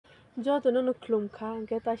जो तो नो खुलुम खा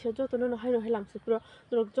के तासे जो तो नो हाय हाय लामसे प्रो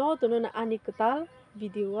नो जो तो नो आनी कताल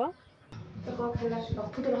video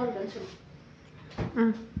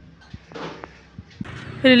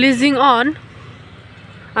releasing on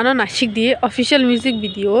ano nashik di official music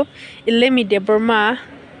video ille mi de burma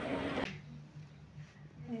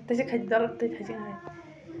taje khaji dal te khaji hai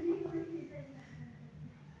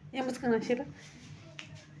ya mus kana shira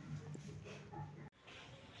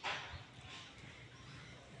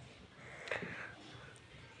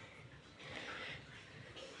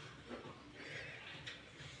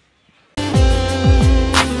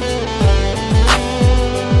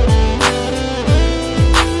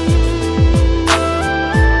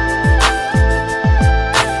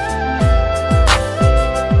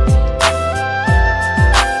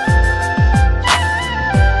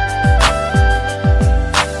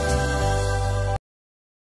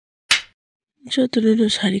जो तो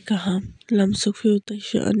सारी कहा लम सुफियो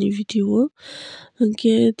तैसे आनी वीडियो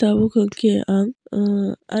अंके ताबो कंके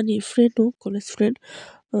आनी फ्रेंड हो कॉलेज फ्रेंड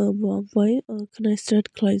बाय खनाय स्टार्ट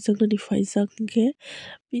खालाय जंगनि फाइजा कंके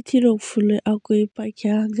बिथिरो फुले आगुय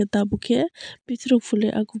पाइख्या अंके ताबो के बिथिरो फुले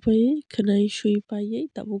आगु पाइ खनाय सुइ पाइ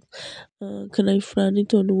ताबो खनाय फ्रानि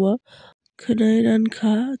तनुवा खनाय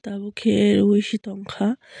रानखा ताबो के रुइसि तंखा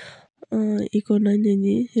इको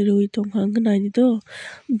नायनि रुइ तंखा नायनि तो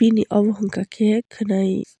बिनि अब हंका के खनाय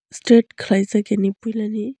स्ट्रेट खालाय जाकेनि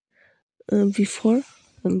पुइलानि बिफोर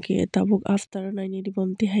अंके ताबो आफ्टर नायनि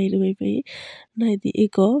रिबमति हाय रुइ पाइ नायदि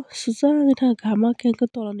इको सुजा गथा घामा के अंके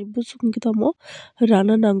तलानि बुसुक के तमो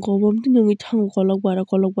राना नांगो बमति नंगि थांगो कलक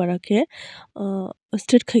बारा के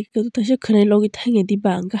स्ट्रेट खाय के तसे खनाय लगे थांगे दि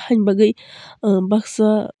बांगा हान बगै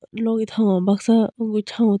बक्सा लगे थांगो बक्सा अंगु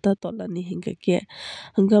थांगो ता तलानि हिंगा के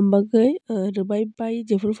हंगा बगै रुबाय बाय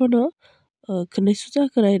जेफोर फनो खनाय सुजा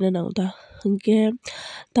करायना नाउदा हंके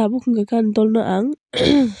ताबो हंगा कान तलनो आं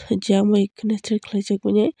जामै खनाय स्ट्रेट खालाय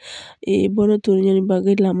जाकने ए बनो तुरनि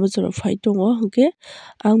बगै लामा जरा फाइट दंगो हंके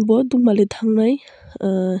आंबो दुंमाले थांनाय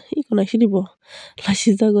इको नायसिनिबो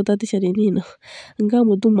लासि जागो ता तिसारिनि न हंगा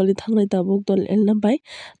आंबो दुंमाले थांनाय ताबो दल एलना बाय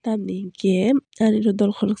तामनि के आनि रो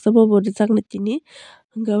दल खलक सबो बो जागना तिनि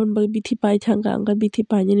हंगा उन बगै बिथि पाइ थांगा आंगा बिथि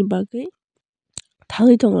पाइनि बगै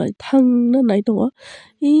थाङै दंलाय थांनो नाय दङ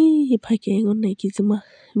इ फाइके एंगन नाय किजमा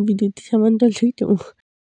भिडिअ तिसामान दल थैदों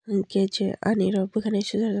अंके जे आनि रो बखनाय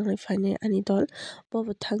सुजार जंनाय फाइने आनि दल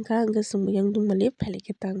बबो थांगा अंगा जों yang दुंमाले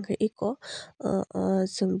फाइलेके तांगा इको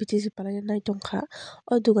जों बिथि पालाय नाय दंखा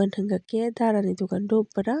ओ दुगान हंगा के दारानि दुगान दो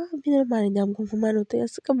बरा बिनो मानि नाम गुंफु मानु तो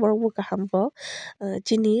यसका बरबो काहामबो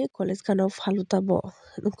चिनि कॉलेज कानो फालु ताबो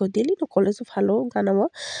नको डेली नो कॉलेज फालो गानामो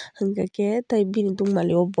हंगा के ताइ बिनि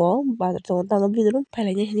दुंमाले ओबो बाजार तो तांगा बिनो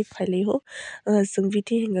फाइलाय हनि फाइलाय हो जों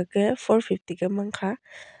बिथि हंगा के 450 के मंखा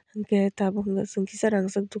हंगे ताबो हंगा जों किसा रांग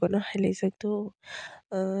जक दुगानो हाइलाय जक तो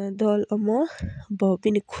दल अमो बो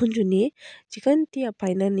बिनि खुनजुनि चिकन टिया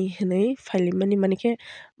पाइनानि हनै फाइलि माने के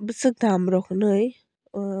बुसुक दाम रो हनै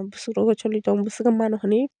बुसुक रो चलि दं बुसुक मानो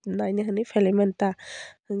हनै नायने हनै फाइलि मानता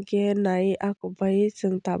हंगे नाय आको बाय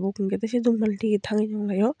जों ताबो हंगे तसे दुंमालति थाङै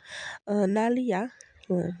दंलायो नालिया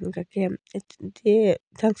हंगा के जे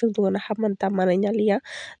थांसुक दुगानो हाबमान तामानाय नालिया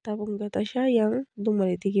ताबो हंगा तसा yang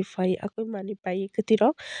दुंमाले दिगि फाइ आको मानि पाइ कतिरो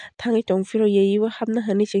थाङै दं फिरो येइबो हाबना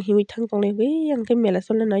हनै से हिमि थां दंले बै अंके मेला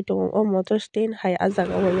सले नाय दं ओ मोटर स्टेन हाय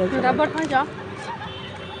आजाग अवय रबर थांजा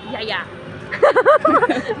या या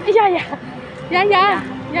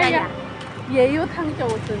येइयो थां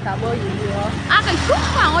जौ ताबो येइयो आकै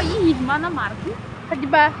सुखा ओ इ माना मारखु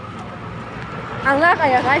हदिबा आंला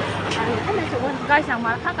काया गाइस आं खानाय जौन गाइस आं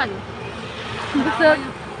मार थाकायो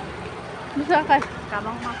बुसुक काय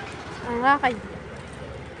गाबां मा आंला काय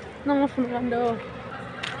नंग फुनगांदो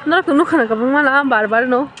नरक नुखाना गाबां माला बार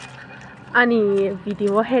नो आनि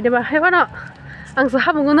भिडिअ हेदेबा हेबानो आं सो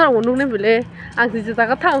हाबुंगो नरक नुने बिले आं जि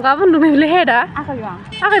जागा थांगा बुंदुने बिले हेदा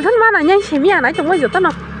आकै फन माना न्याय सेमिया नाय तंग जता न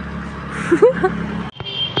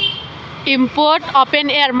import open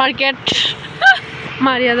air market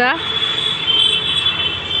मारियादा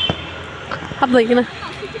अब लगे ना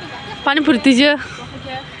पानी पुरती जे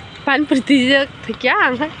क्या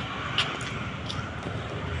आंग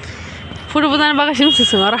फुट बदान बागा सिम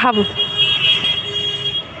सुसुंग और हाबु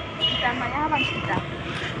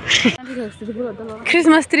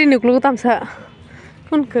क्रिसमस ट्री निकलो तामसा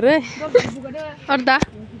कौन करे और दा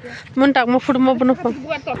मन टाक म फुट म बनो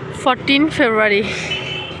 14 February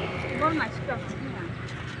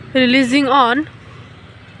releasing on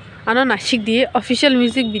ano nashik di official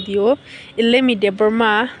music video ille mi de burma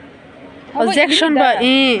objection ba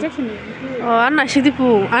an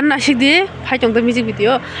nashik di phai chong the music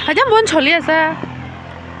video hajam bon choli asa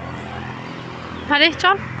hare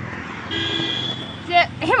chol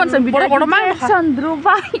बर' मा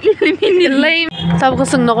Sandrupa eliminate. साबखौ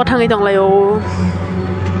सोंनांगौ थाङै दंलायो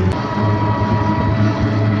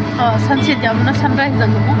सानसे जामुना सानराइज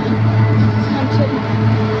जागोन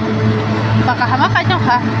baka hama kayo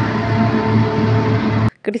ha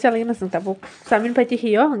kedi salagi na sung tabu samin pati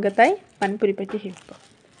hiyo hanggatai pan puri pati hiyo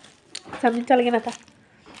samin salagi na ta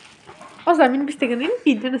oh samin biste ganin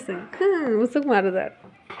pintu na sung usuk maradar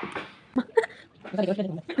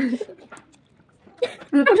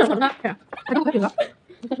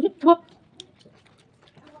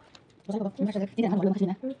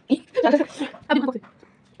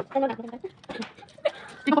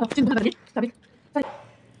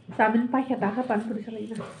samin pakai tak pan puri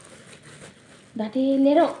salagi na Dati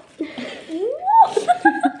lero.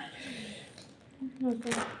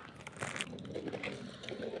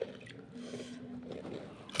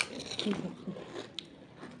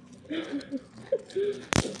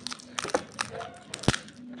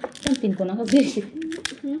 Tin ko na kasi.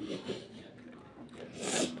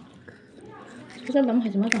 Kasi alam mo,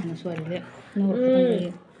 hajima ka na suwari le. No,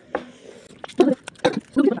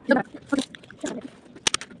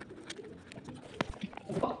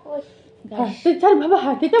 Cari apa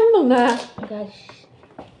hati kamu nggak? guys.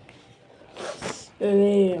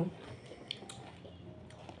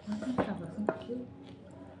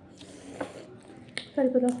 Cari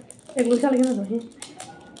betul. Lusa lagi na dohi.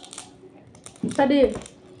 Tadi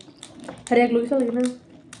hari lusa lagi na.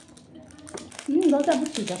 Gak usah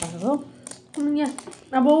bersih ya kalau. Nya,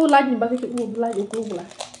 abo lagi bagi cukup lagi cukup lah.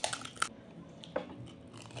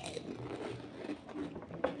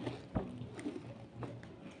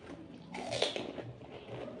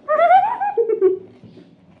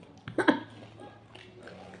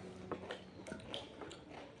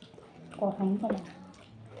 Orang kan.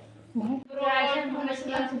 Mau.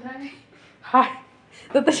 Hai,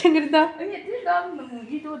 tetap yang cerita.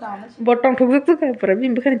 Botong thuk thuk kayak pernah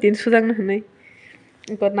bim bukan tin sudang nah nih.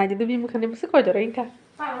 Ikut naji tuh bim bukan mesti kau joreng kah?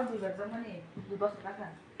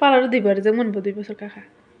 Pala di bar zaman bodoh besar kakak.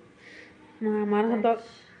 Nah, mana hendak?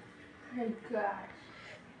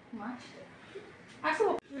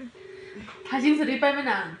 Hajing seri pa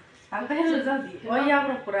mana? Aku teh harus jadi. Oh iya,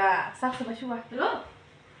 pura sak sebab siapa?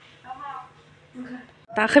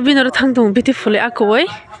 Tak binor thangtung beautiful aku woi.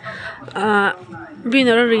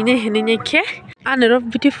 Binor rini hene ke. Anero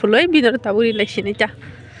beautiful woi binor tahu relation itu.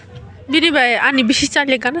 Bini bay ani bisi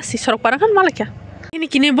cale gana si sorok parang kan malah ya.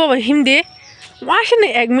 Ini kini bawa himde. Masih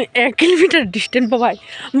nih 1 kilometer distance bawa.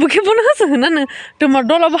 Bukan pun hasil nana. Cuma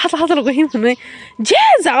dola bahasa hasil kau himne.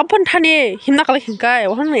 Jeza apa thane himna kalau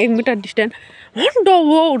hingkai. Wahana 1 meter distance. Wah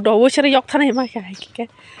dowo cari yok thane mah ya.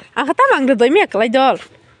 Angkat tamang deh doi mek lagi dol.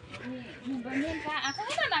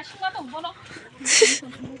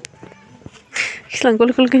 Islang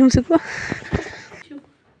kol kehim suku.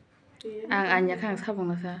 Anya kang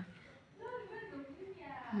sabong nasa.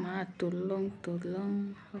 Ma tulung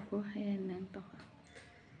aku heneng toh.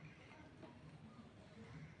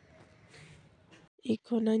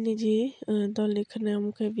 Iko nani di dol lekana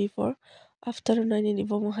muka before after nani di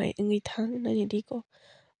bomo hai ngai thang nani di ko.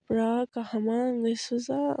 Pra kahama ngai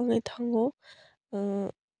suza ngai thango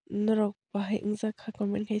norok bahai ngza kha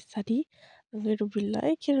comment kai sadi ngai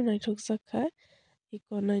rubilai kira nai thok zakha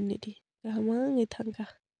iko nani di kahama ngai thangka.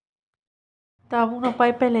 Tamu na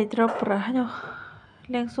pai pai lai drop pra hanyo.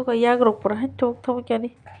 Leng suka ya grok pra han chok thok kya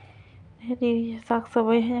ni. Hedi sak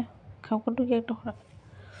sabai hanyo. Kham kun tu yak tok.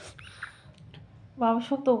 Mama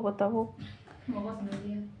shok to bata bu.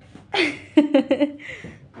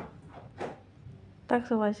 Tak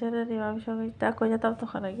sabai shara ni mama shok tak ko ya tap to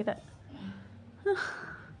khana kira.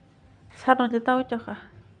 Sano je tau chaka.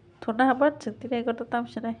 Thona habat chakti ne ko tam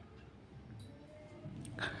shanai.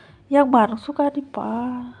 Yak barang suka di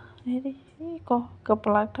pa. Hedi ko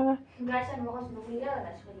kepelak thaka.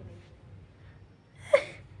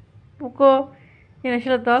 Buko ini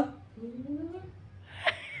sila tol.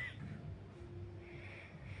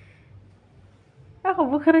 Aku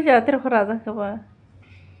bukan aja terus kerasa keba.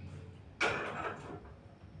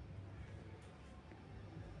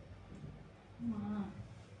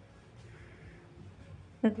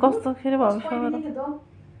 Kosong kiri bawa siapa?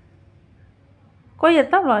 Kau ya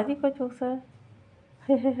tam lah ni kau cakap.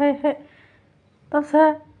 Hei. Tam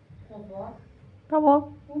sa. Tam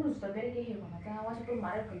apa?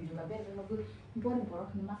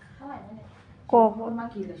 Kau.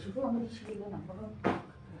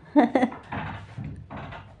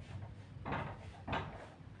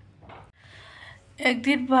 एक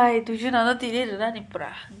दिन भाई तुझे ना तो तीने रहना नहीं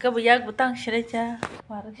पड़ा कब याक बतांग शरे चा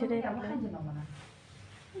मारा शरे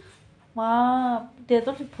माँ दे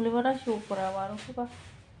तो फुले बड़ा शो पड़ा मारो सुबह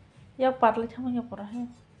Ya patla chama ya pora he.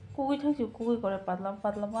 Kugui thakju kugui kore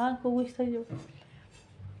patla ma kugui thakju.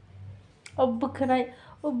 O bukhanai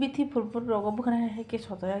o bithi purpur rogo bukhanai he ke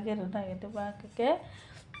sotoya ge rana ge ba ke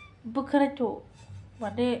bukhanai to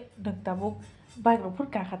mane nangtabuk bike rok phur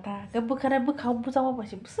kakata ke bukhanai bukhang bujama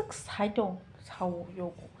basi busuk sai dong sau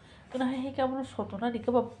yogo. Kena he ke amro sotona dike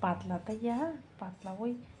ba patla ta ya patla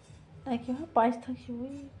oi. Nai ke ha pais thakju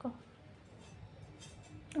oi ko.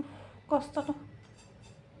 Kosto no.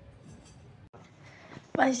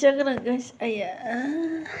 Masya kena guys, ayah,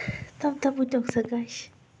 tam bujang sa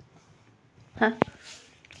guys. Hah?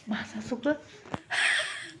 Masa suka?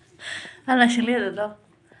 Alah sih lihat dong.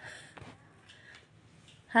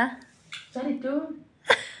 Hah? Sorry tuh.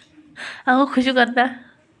 Aku khusyuk kata.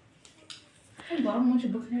 Baru mau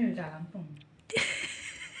coba kena jalan pun.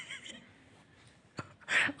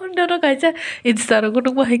 Udah kaca Instagram aku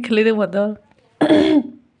nunggu hai keliling modal.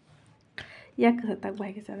 Ya kesetak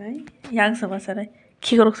baik sana, yang sama sana.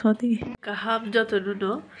 Kikorok sama tinggi. Kaham jatuh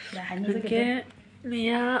dulu. Oke,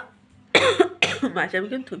 Mia macam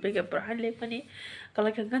kan tuh bagai perahan lek pani. Kalau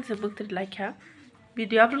kan sebut ter like ya.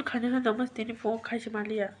 Video upload करने का नमस तेरी फोन खाई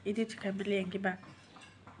मालिया इधर से कैमरे ले आएंगे बा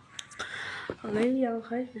अगर ये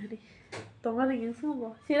खाई नहीं तो हमारे ये सब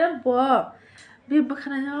वो सिर्फ वो भी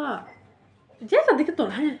बखना जा जैसा दिखे तो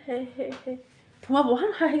है तुम्हारा वहाँ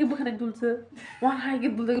है कि बखना दूल से वहाँ है कि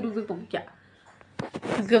दूल से तुम क्या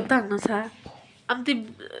गलता ना सा हम ती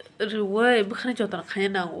रुआ बखना जो तो खाने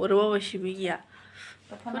ना रुआ वैसी भी क्या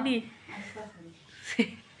पुनी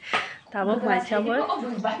Tama macam apa? Oh,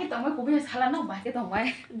 bahkan tamu aku punya salah no, bahkan tamu.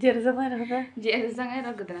 Jadi zaman apa? Jadi zaman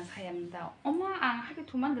itu gedera saya minta. Oma, aku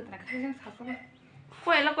cuma gedera kerja satu.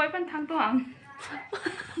 Kau elok kau pun tang tuang.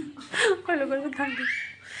 Kau elok kau pun tang tu.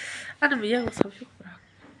 Anu biar aku sabtu kurang.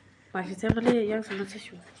 Masih saya malah yang sama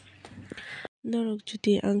sesuatu. Norok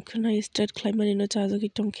judi ang khunai start claimani no chaja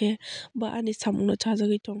ki tongke ba ani samung no chaja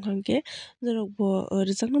ki tongkhangke norok bo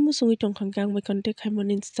rijak no musungi tongkhangke ang bai contact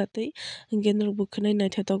khaimani instate nge norok bo khunai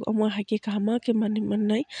naitha tok oma hake kahama ke mani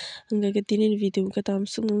mannai nge ke tinin video ka tam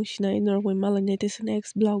sungung sinai norok bai malai naite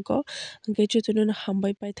next blog go nge chutu no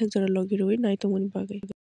hambai pai thak jara logi roi nai tongmani bagai